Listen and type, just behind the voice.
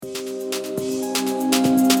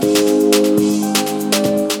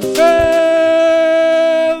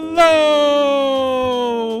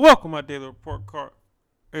my daily report card.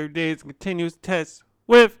 Every day is a continuous test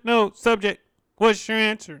with no subject. What's your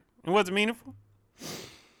answer? And was it meaningful?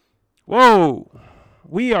 Whoa.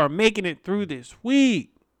 We are making it through this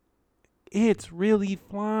week. It's really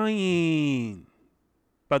flying.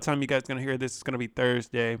 By the time you guys are going to hear this, it's going to be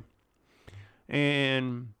Thursday.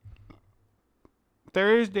 And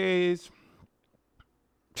Thursdays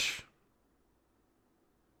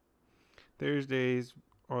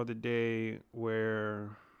are the day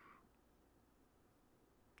where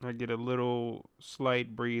I get a little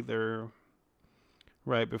slight breather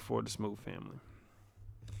right before the Smooth family.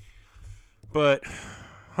 But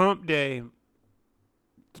hump day,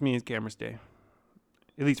 to me, is Cameron's day,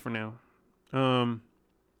 at least for now.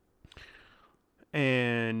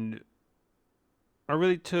 And I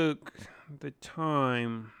really took the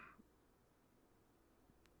time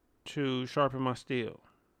to sharpen my steel,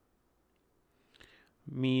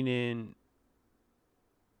 meaning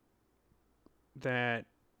that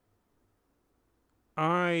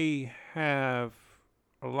I have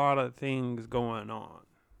a lot of things going on.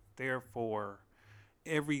 Therefore,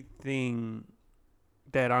 everything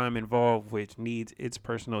that I'm involved with needs its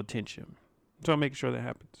personal attention. So I'm making sure that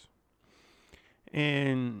happens.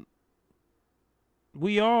 And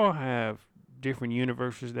we all have different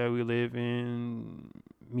universes that we live in,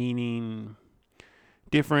 meaning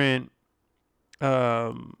different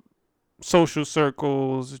social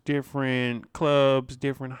circles, different clubs,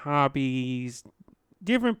 different hobbies,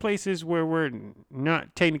 different places where we're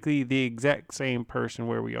not technically the exact same person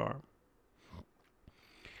where we are.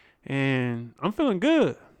 And I'm feeling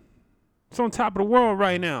good. It's on top of the world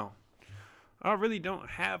right now. I really don't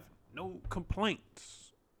have no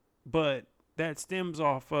complaints, but that stems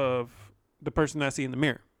off of the person I see in the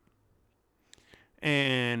mirror.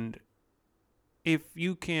 And if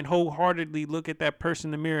you can wholeheartedly look at that person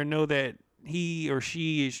in the mirror and know that he or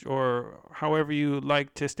she is, or however you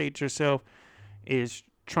like to state yourself, is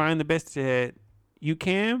trying the best that you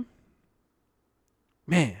can,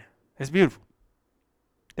 man, that's beautiful.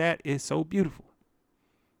 That is so beautiful.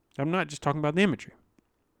 I'm not just talking about the imagery.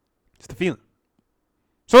 It's the feeling.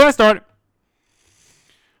 So let's start.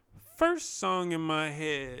 First song in my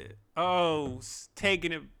head. Oh,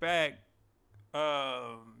 taking it back.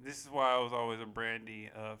 This is why I was always a Brandy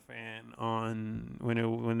fan on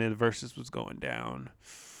when the verses was going down.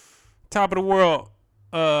 Top of the World,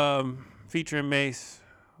 featuring Mace,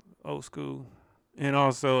 old school, and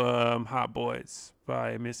also Hot Boys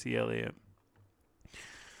by Missy Elliott.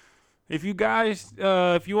 If you guys,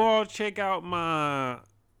 if you all check out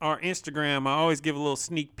our Instagram, I always give a little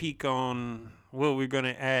sneak peek on what we're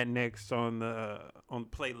gonna add next on the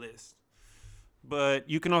playlist. But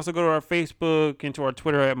you can also go to our Facebook and to our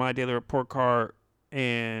Twitter at My Daily Report Card,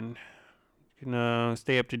 and you can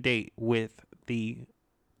stay up to date with the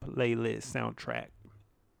playlist soundtrack.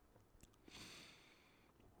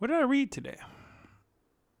 What did I read today?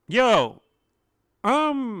 Yo,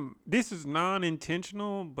 this is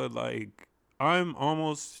non-intentional, but like I'm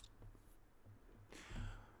almost.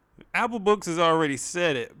 Apple Books has already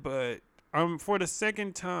said it, but for the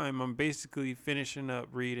second time, I'm basically finishing up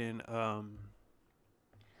reading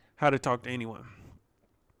How to Talk to Anyone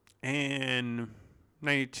and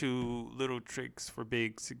 92 Little Tricks for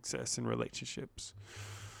Big Success in Relationships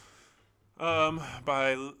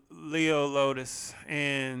by Leo Lotus.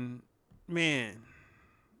 And man,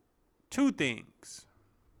 two things.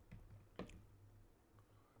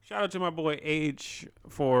 Shout out to my boy H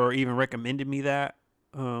for even recommending me that.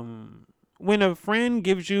 When a friend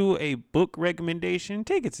gives you a book recommendation,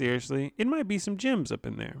 take it seriously. It might be some gems up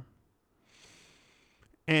in there.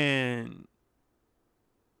 And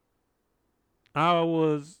I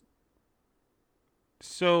was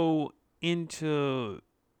so into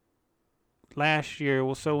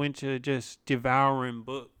just devouring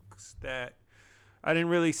books that I didn't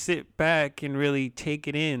really sit back and really take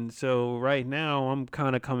it in. So right now I'm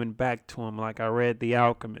kind of coming back to them. Like I read The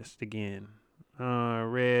Alchemist again. I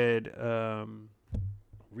read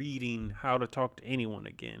reading How to Talk to Anyone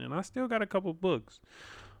again. And I still got a couple books.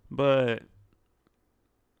 But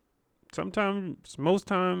most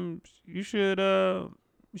times, you should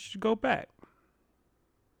go back.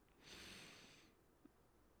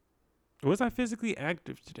 Was I physically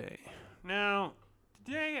active today? Now,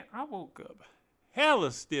 today I woke up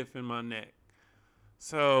hella stiff in my neck.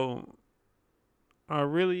 So, I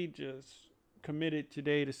really just committed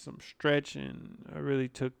today to some stretching. I really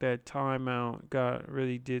took that time out.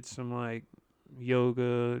 Really did some like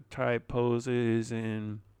yoga type poses,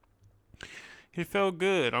 and it felt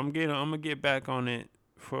good. I'm gonna get back on it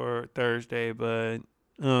for Thursday, but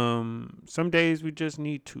some days we just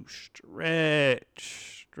need to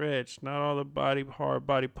stretch. stretch, not all the hard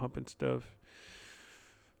body pumping stuff.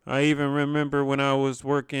 I even remember when I was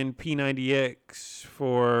working P90X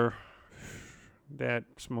for that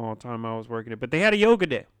small time I was working it, but they had a yoga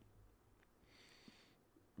day.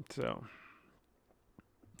 So,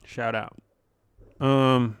 shout out.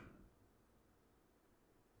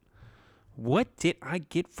 What did I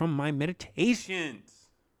get from my meditations?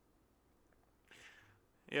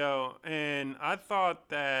 Yo, and I thought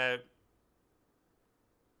that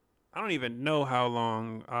I don't even know how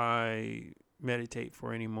long I meditate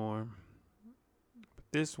for anymore. But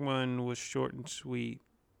this one was short and sweet.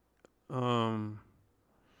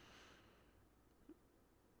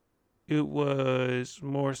 It was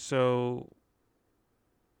more so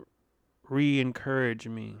re-encourage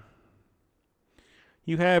me.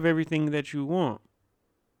 You have everything that you want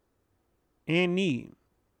and need.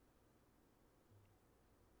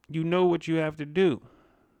 You know what you have to do.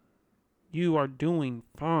 You are doing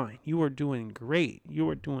fine. You are doing great. You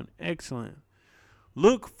are doing excellent.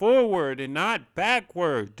 Look forward and not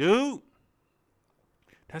backward, dude.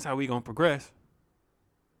 That's how we gonna progress.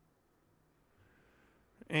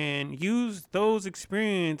 And use those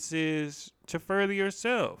experiences to further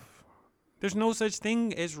yourself. There's no such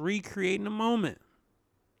thing as recreating a moment.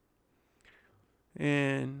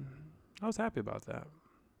 And I was happy about that.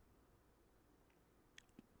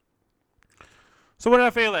 So what did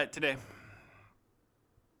I fail at today?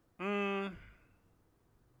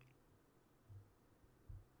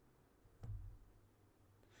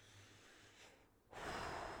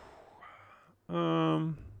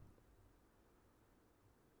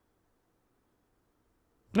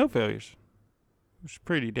 No failures. It was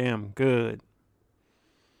pretty damn good.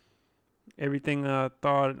 Everything I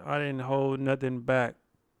thought, I didn't hold nothing back.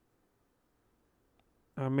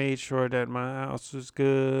 I made sure that my house was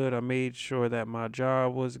good. I made sure that my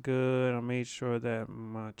job was good. I made sure that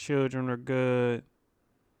my children are good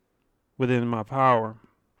within my power.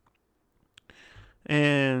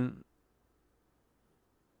 And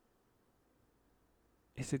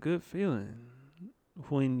it's a good feeling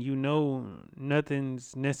when you know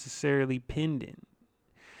nothing's necessarily pending.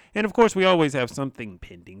 And of course, we always have something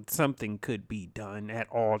pending. Something could be done at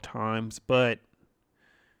all times, but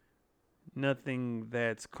nothing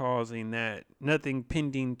that's causing that, nothing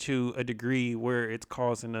pending to a degree where it's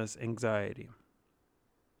causing us anxiety.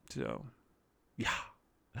 So, yeah.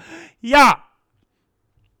 Yeah.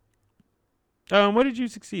 What did you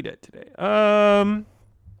succeed at today?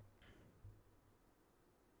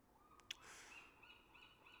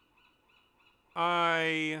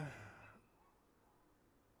 I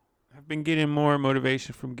have been getting more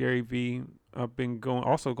motivation from Gary Vee. I've been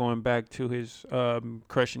going back to his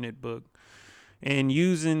Crushing It book and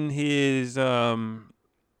using his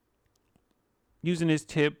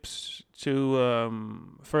tips to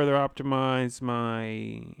further optimize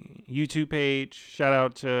my YouTube page. Shout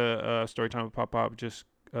out to Storytime with Pop Pop. Just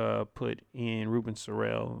put in Ruben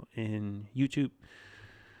Sorrell in YouTube.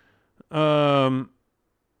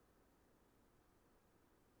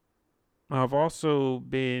 I've also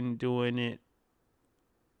been doing it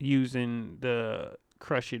using the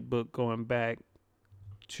Crush It book, going back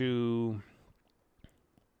to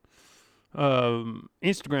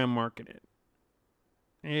Instagram marketing.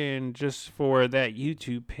 And just for that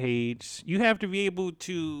YouTube page, you have to be able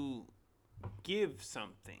to give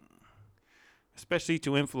something, especially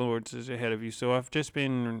to influencers ahead of you. So I've just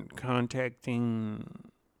been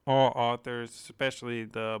contacting all authors, especially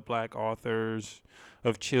the Black authors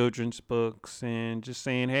of children's books, and just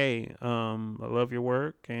saying, hey, I love your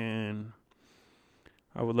work and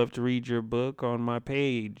I would love to read your book on my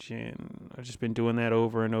page. And I've just been doing that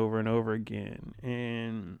over and over and over again.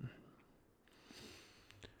 And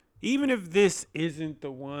even if this isn't the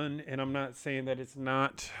one, and I'm not saying that it's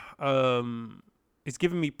not, it's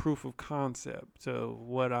giving me proof of concept of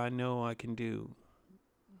what I know I can do,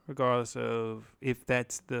 regardless of if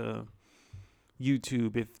that's the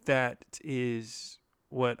YouTube, if that is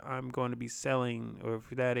what I'm going to be selling, or if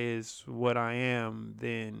that is what I am,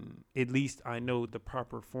 then at least I know the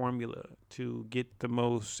proper formula to get the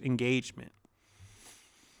most engagement.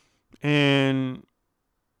 And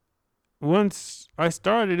once I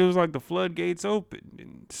started, it was like the floodgates opened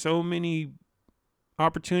and so many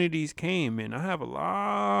opportunities came, and I have a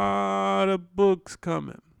lot of books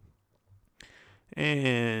coming.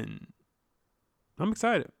 And I'm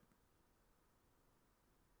excited.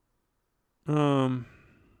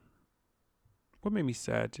 What made me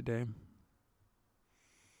sad today?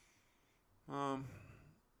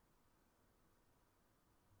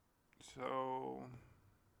 So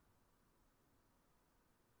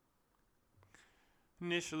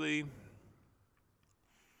initially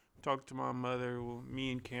talked to my mother. Well,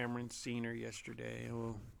 me and Cameron seen her yesterday,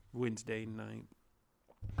 Wednesday night.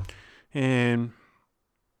 And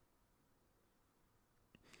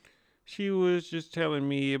she was just telling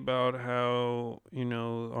me about how,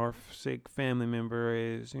 our sick family member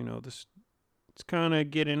is, this it's kind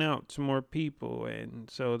of getting out to more people. And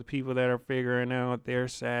so the people that are figuring out, they're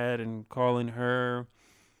sad and calling her,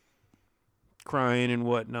 crying and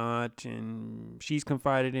whatnot. And she's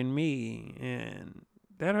confided in me, and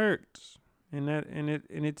that hurts. And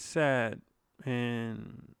it's sad,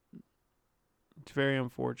 and it's very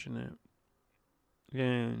unfortunate.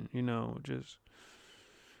 And, just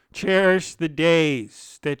cherish the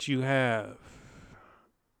days that you have.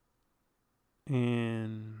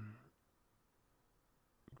 And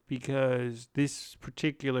because this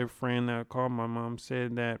particular friend that I called my mom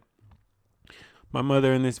said that my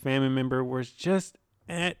mother and this family member was just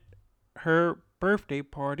at her birthday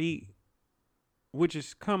party, which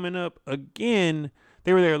is coming up again.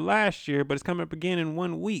 They were there last year, but it's coming up again in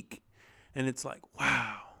 1 week. And it's like,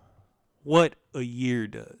 wow, what a year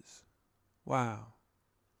does. Wow.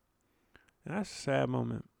 And that's a sad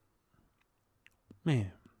moment.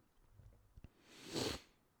 Man.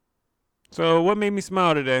 So what made me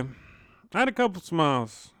smile today? I had a couple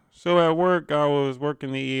smiles. So at work, I was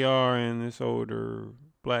working the ER, and this older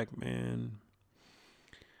black man,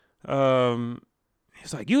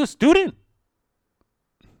 he's like, "You a student?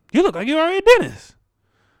 You look like you are a dentist."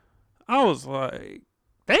 I was like,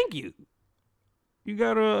 "Thank you. You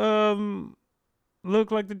gotta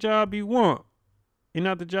look like the job you want, and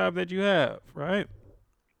not the job that you have, right?"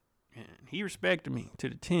 And he respected me to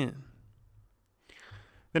the 10.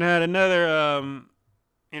 Then I had another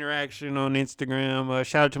interaction on Instagram.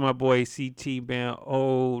 Shout out to my boy CT, man,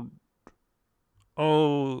 old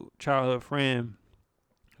childhood friend.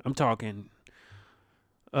 I'm talking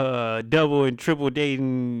double and triple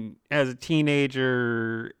dating as a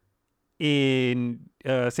teenager in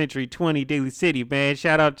Century 20 Daly City, man.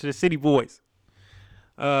 Shout out to the City Boys.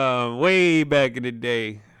 Way back in the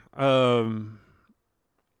day.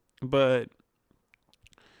 But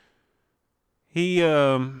he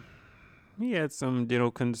had some dental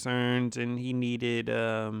concerns, and he needed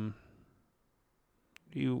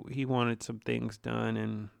he wanted some things done.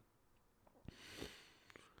 And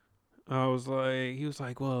he was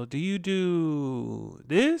like, "Well, do you do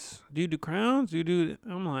this? Do you do crowns? Do you do?"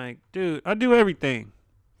 I'm like, "Dude, I do everything."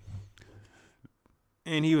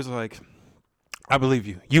 And he was like, "I believe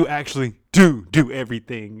you. You actually do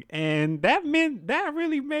everything." And that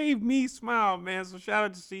really made me smile, man. So shout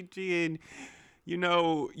out to CT. And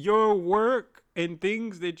your work and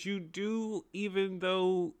things that you do, even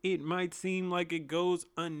though it might seem like it goes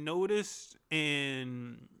unnoticed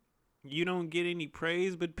and you don't get any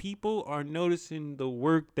praise, but people are noticing the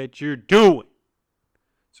work that you're doing.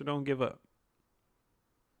 So don't give up.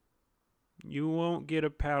 You won't get a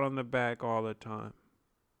pat on the back all the time.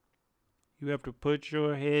 You have to put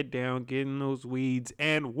your head down, get in those weeds,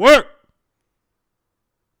 and work.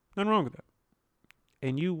 Nothing wrong with that.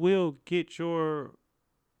 And you will get all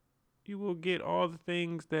the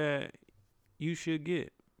things that you should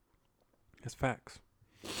get. That's facts.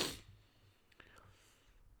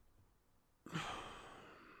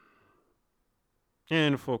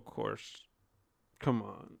 And of course, come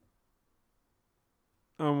on.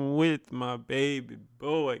 I'm with my baby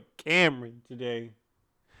boy Cameron today.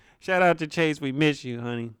 Shout out to Chase. We miss you,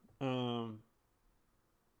 honey.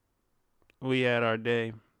 We had our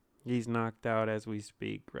day. He's knocked out as we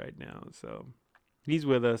speak right now, so he's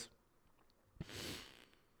with us.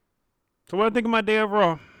 So what I think of my day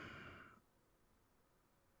overall?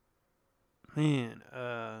 Man,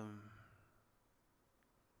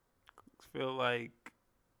 feel like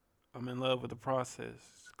I'm in love with the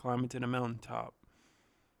process. Climbing to the mountaintop.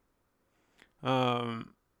 I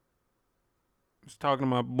was talking to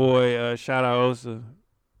my boy, shout out Osa.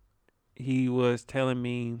 He was telling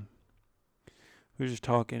me, we were just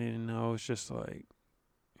talking, and I was just like,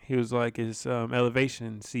 he was like, it's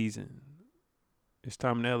elevation season. It's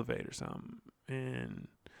time to elevate or something. And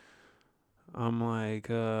I'm like,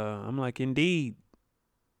 indeed.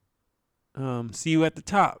 See you at the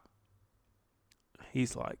top.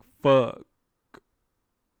 He's like, fuck.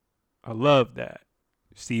 I love that.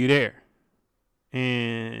 See you there.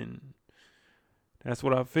 And that's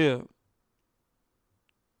what I feel.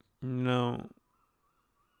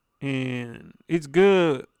 And it's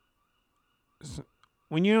good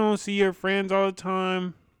when you don't see your friends all the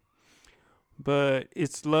time, but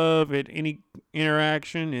it's love at any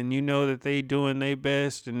interaction, and you know that they doing their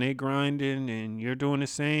best and they grinding and you're doing the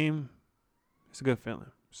same. It's a good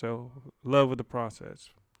feeling. So love with the process.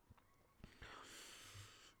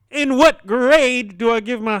 And what grade do I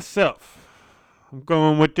give myself? I'm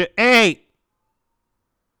going with the A.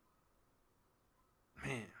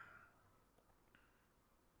 Man.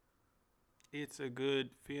 It's a good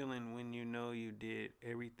feeling when you know you did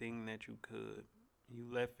everything that you could.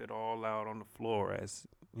 You left it all out on the floor, as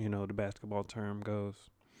the basketball term goes.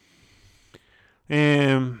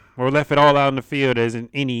 Or left it all out in the field, as in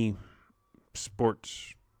any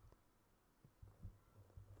sports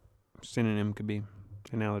synonym could be,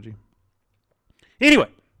 analogy. Anyway,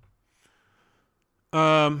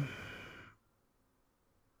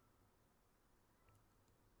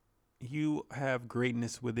 you have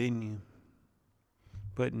greatness within you,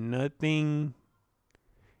 but nothing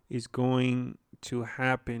is going to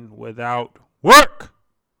happen without work.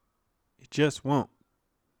 It just won't.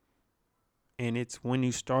 And it's when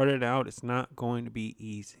you start it out, it's not going to be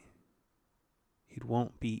easy. It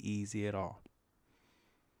won't be easy at all.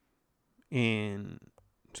 And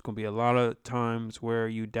it's going to be a lot of times where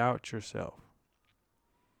you doubt yourself.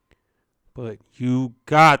 But you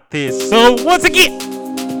got this. So once again,